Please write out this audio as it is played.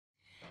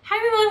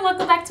everyone,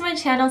 welcome back to my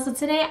channel. So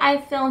today I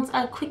filmed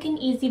a quick and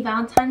easy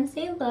Valentine's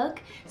Day look.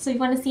 So if you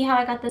want to see how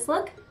I got this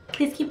look,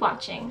 please keep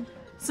watching.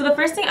 So the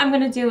first thing I'm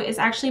going to do is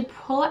actually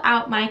pull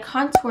out my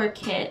contour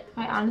kit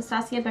by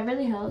Anastasia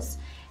Beverly Hills.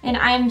 And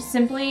I'm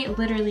simply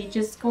literally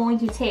just going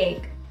to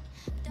take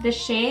this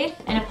shade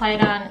and apply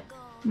it on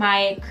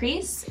my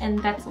crease, and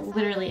that's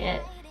literally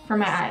it for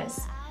my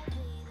eyes.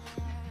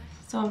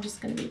 So I'm just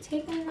going to be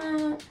taking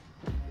that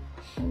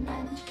and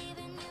then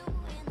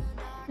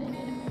putting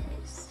it in my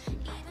face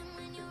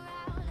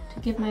to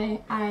give my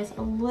eyes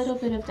a little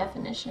bit of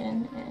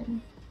definition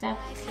and depth.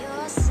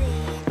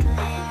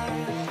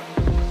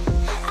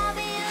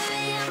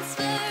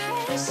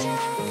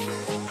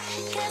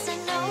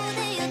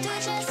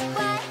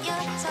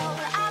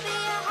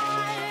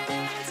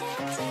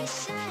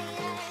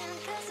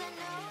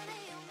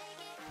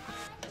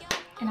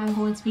 And I'm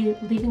going to be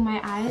leaving my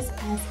eyes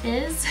as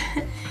is.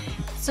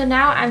 So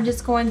now I'm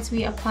just going to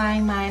be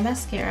applying my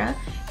mascara.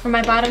 For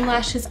my bottom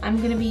lashes, I'm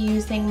going to be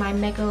using my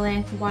Mega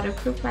Length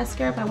Waterproof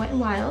Mascara by Wet n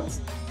Wild.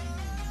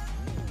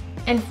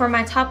 And for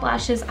my top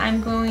lashes,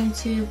 I'm going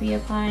to be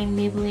applying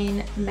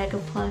Maybelline Mega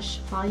Plush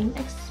Volume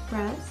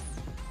Express.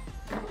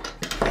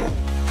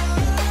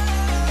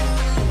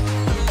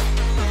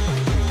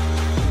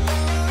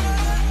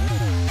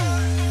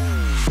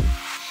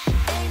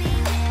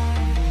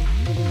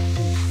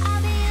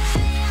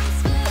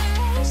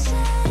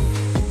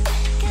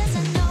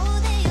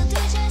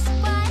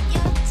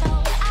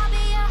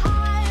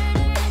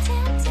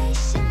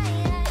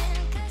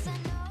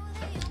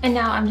 And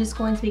now I'm just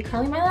going to be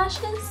curling my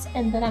lashes,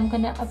 and then I'm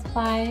going to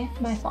apply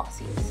my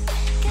falsies.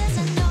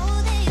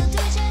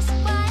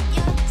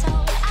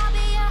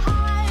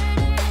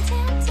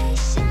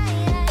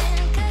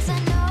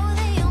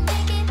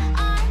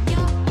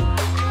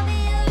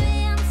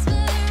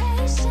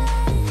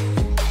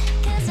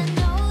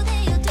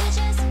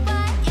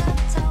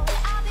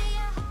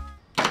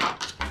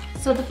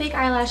 So the fake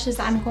eyelashes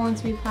I'm going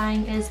to be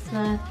applying is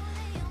the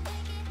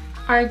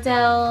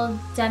Ardell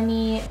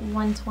Demi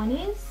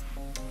 120s.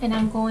 And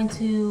I'm going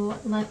to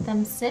let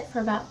them sit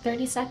for about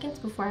 30 seconds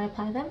before I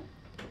apply them.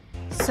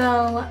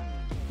 So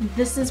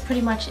this is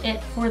pretty much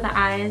it for the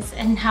eyes,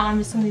 and now I'm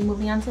just going to be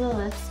moving on to the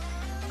lips.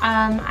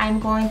 I'm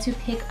going to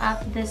pick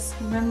up this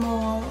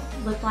Rimmel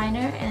lip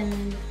liner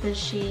in the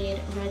shade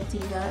Red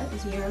Diva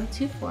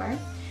 024. And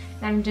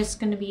I'm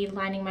just going to be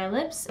lining my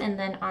lips, and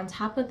then on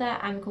top of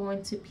that I'm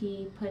going to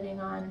be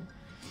putting on,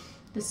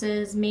 this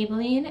is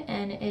Maybelline,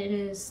 and it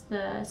is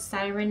the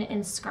Siren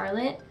in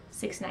Scarlet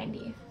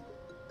 690.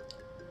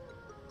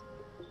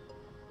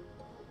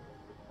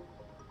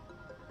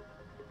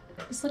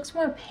 This looks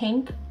more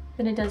pink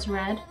than it does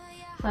red,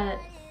 but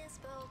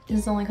this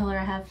is the only color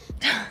I have.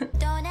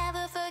 Don't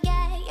ever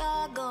forget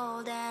you're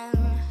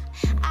golden.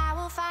 I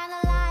will find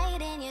the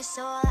light in your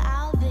soul.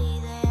 I'll be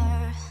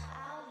there.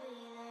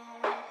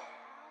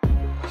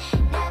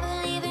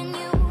 Never leaving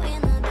you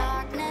in the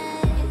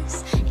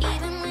darkness,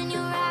 even when you're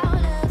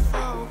out of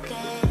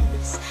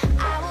focus.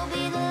 I will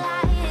be the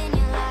light in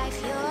your life.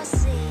 You'll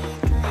see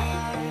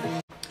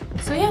clear.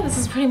 So yeah, this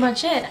is pretty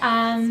much it.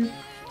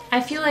 I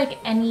feel like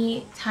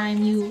any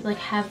time you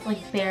have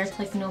bare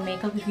to no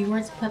makeup, if you were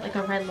to put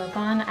a red lip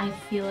on, I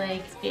feel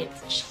like it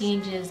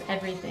changes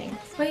everything.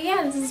 But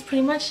yeah, this is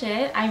pretty much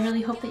it. I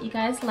really hope that you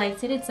guys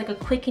liked it. It's a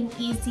quick and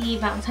easy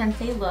Valentine's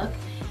Day look.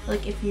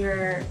 If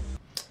you're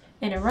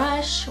in a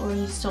rush or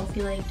you just don't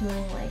feel like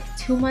doing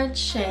too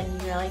much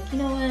and you're like, you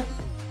know what,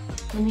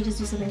 let me just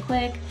do something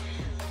quick,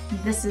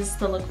 this is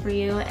the look for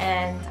you.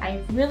 And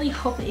I really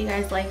hope that you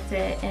guys liked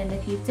it, and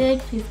if you did,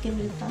 please give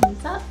it a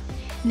thumbs up.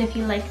 And if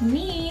you like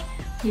me,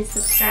 please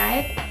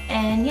subscribe.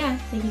 And yeah,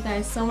 thank you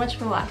guys so much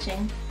for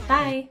watching.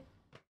 Bye!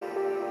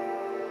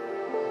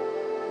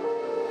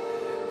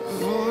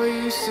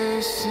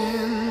 Voices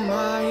in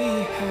my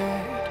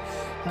head,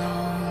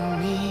 know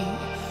me,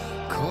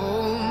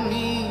 call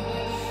me,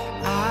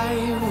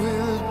 I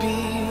will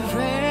be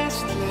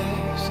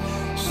restless.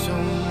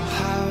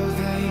 Somehow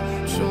they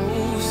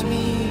chose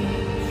me.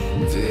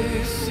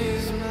 This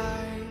is my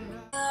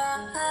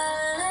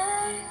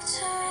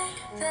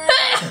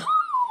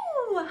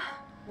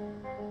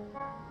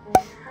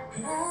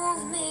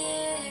move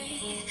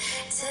me,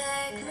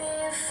 take me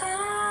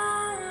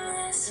from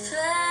this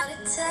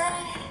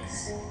planet.